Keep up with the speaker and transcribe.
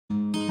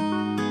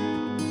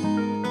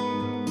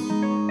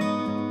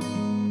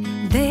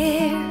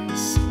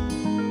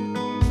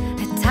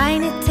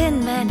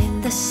man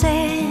in the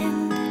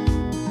sand.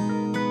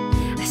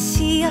 I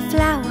see a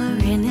flower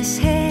in his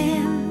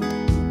hand,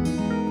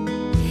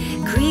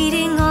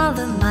 greeting all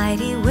the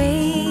mighty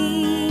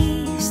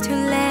waves to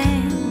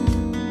land.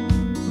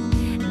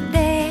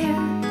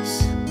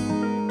 There's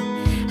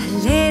a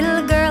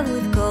little girl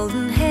with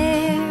golden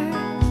hair,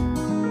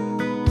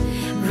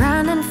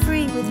 running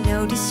free with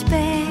no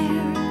despair.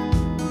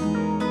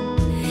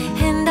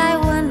 And I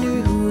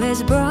wonder who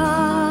has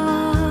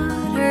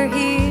brought her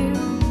here,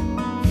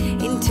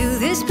 into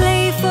this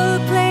playful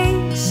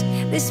place,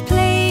 this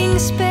playing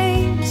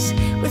space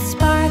with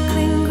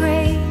sparkling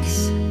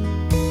grace.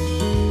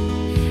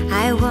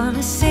 I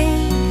wanna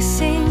sing,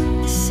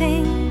 sing,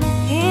 sing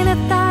in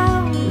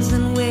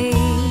 1,000 ways.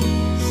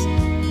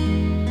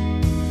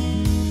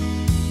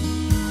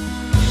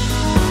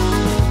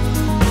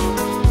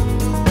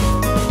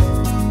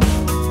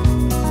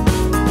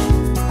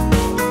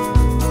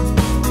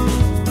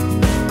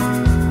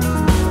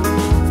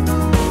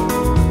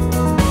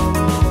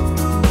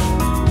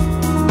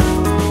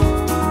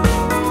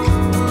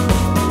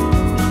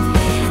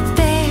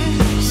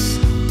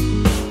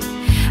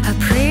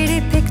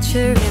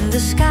 In the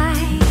sky,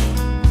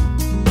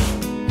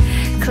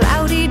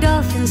 cloudy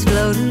dolphins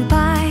floating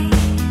by.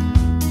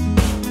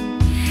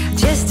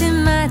 Just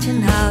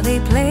imagine how they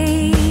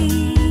play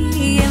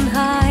and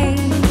hide.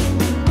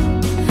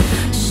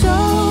 So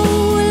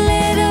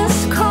let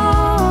us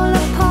call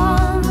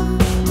upon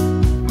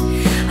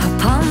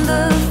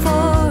the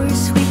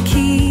force we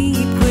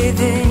keep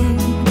within.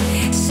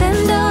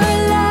 Send our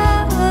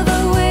love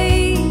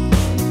away,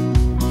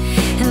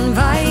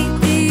 invite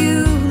the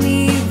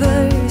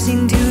universe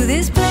into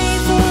this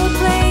playful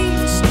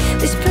place,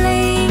 this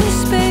playing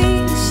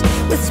space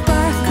with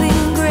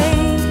sparkling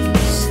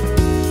grace.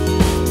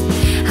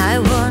 I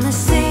wanna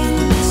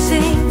sing,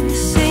 sing,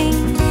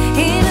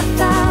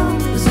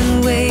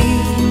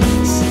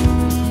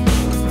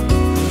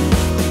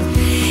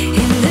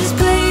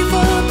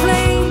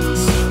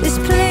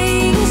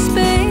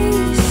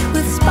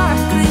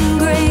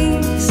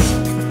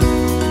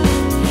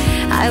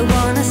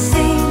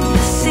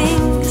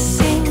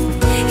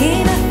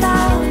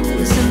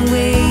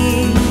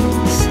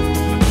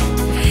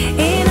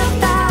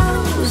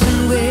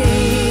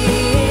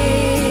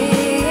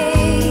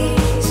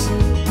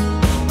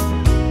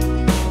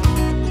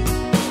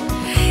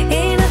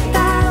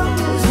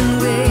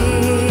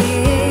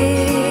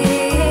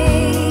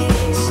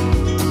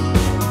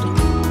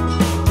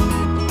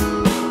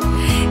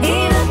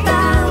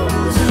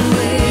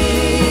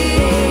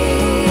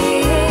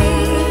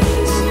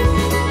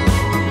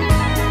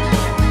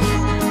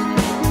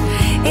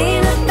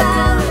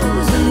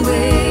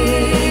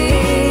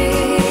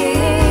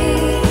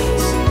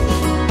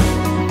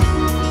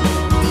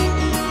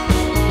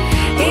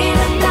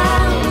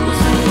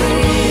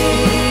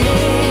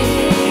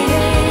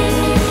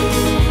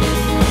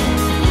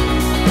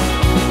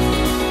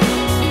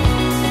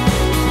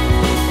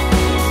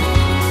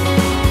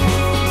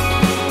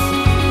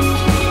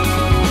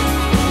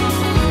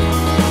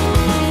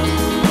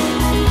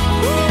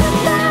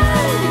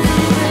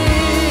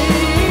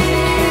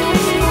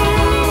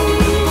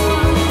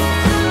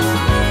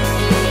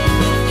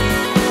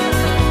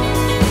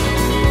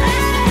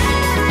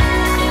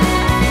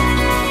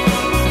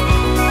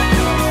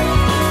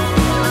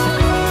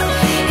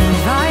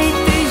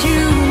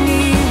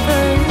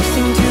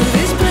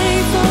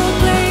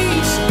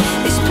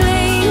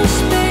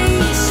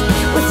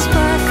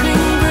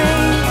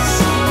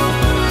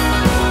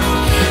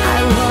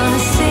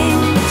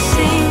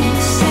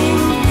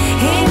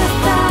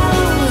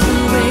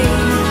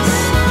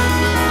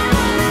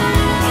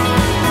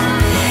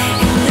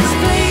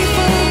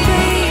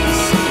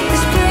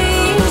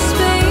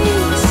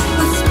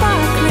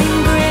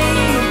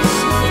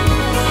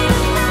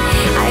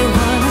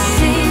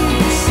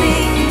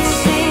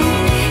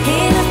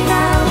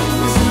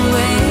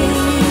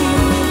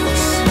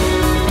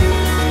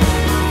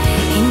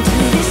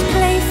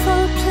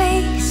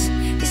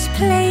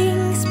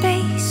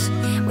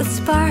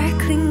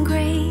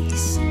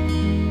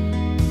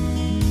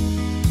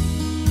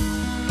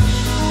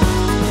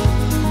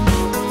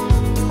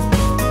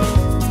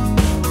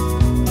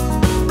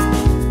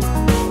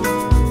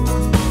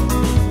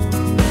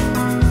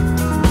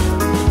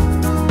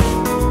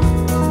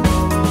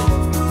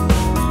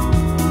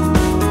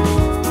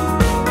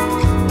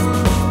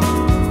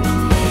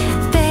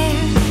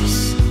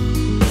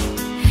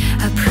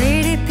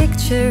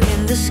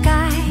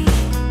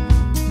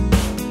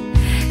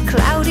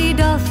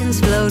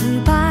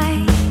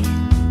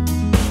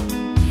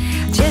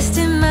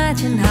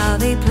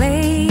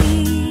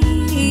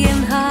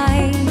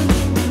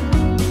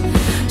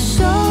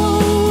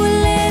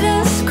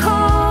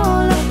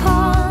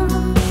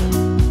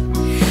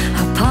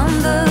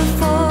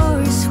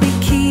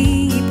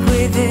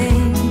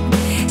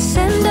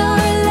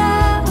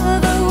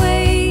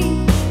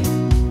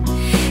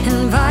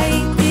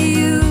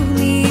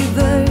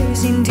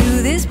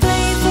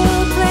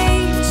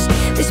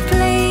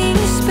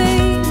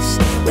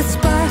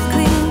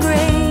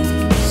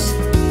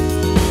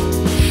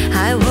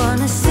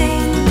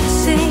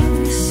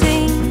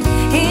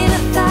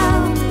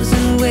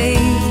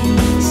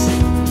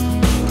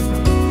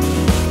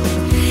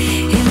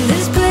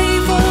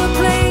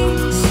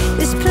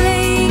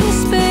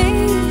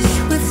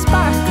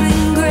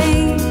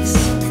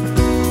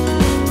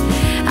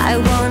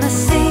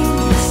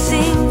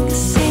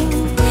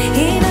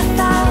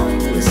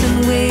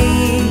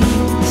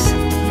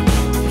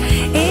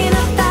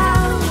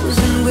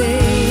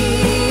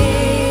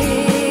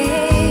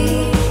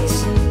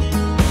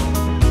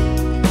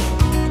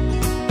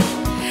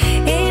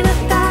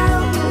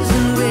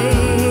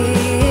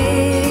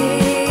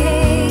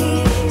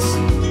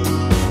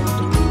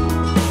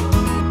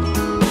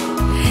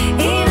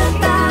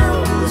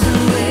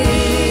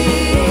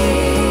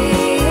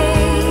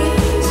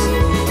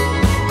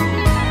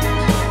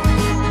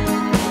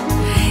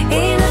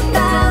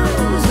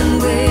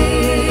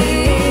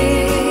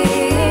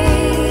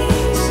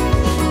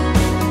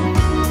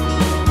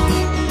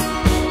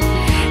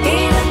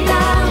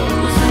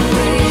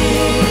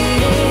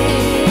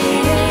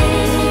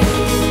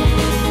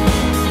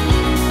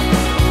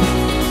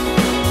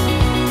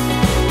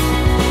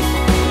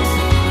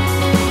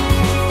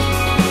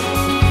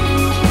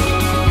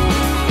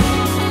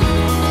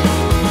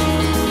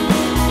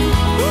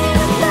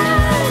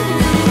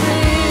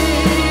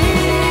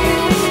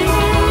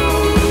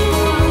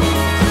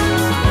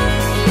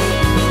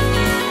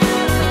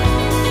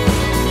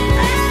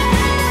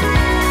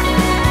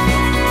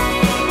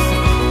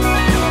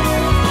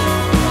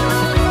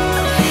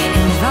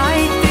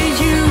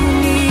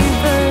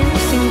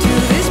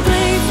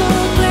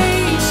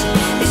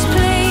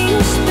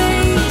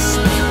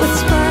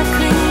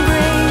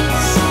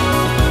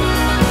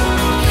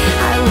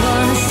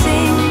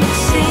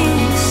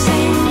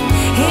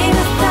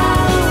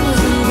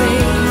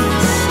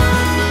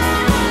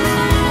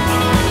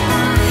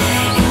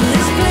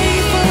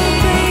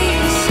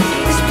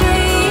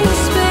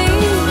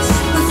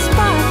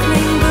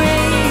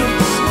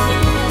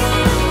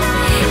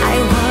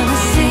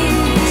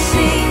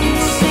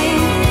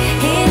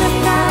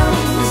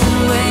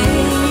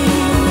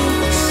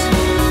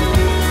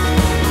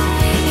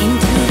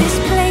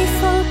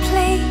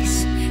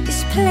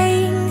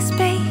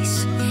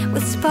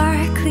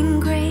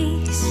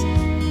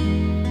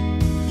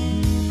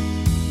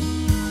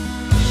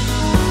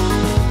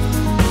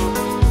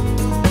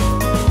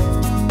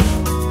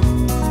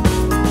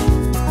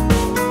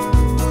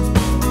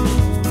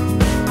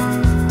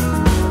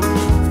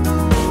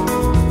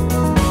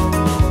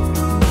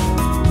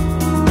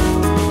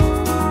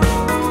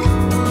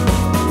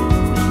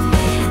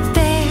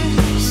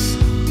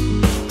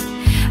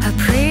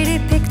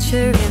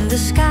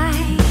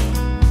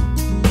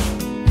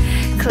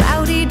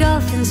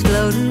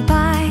 floating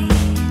by.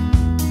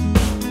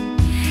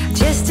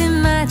 Just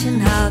imagine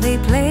how they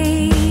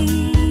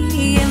play.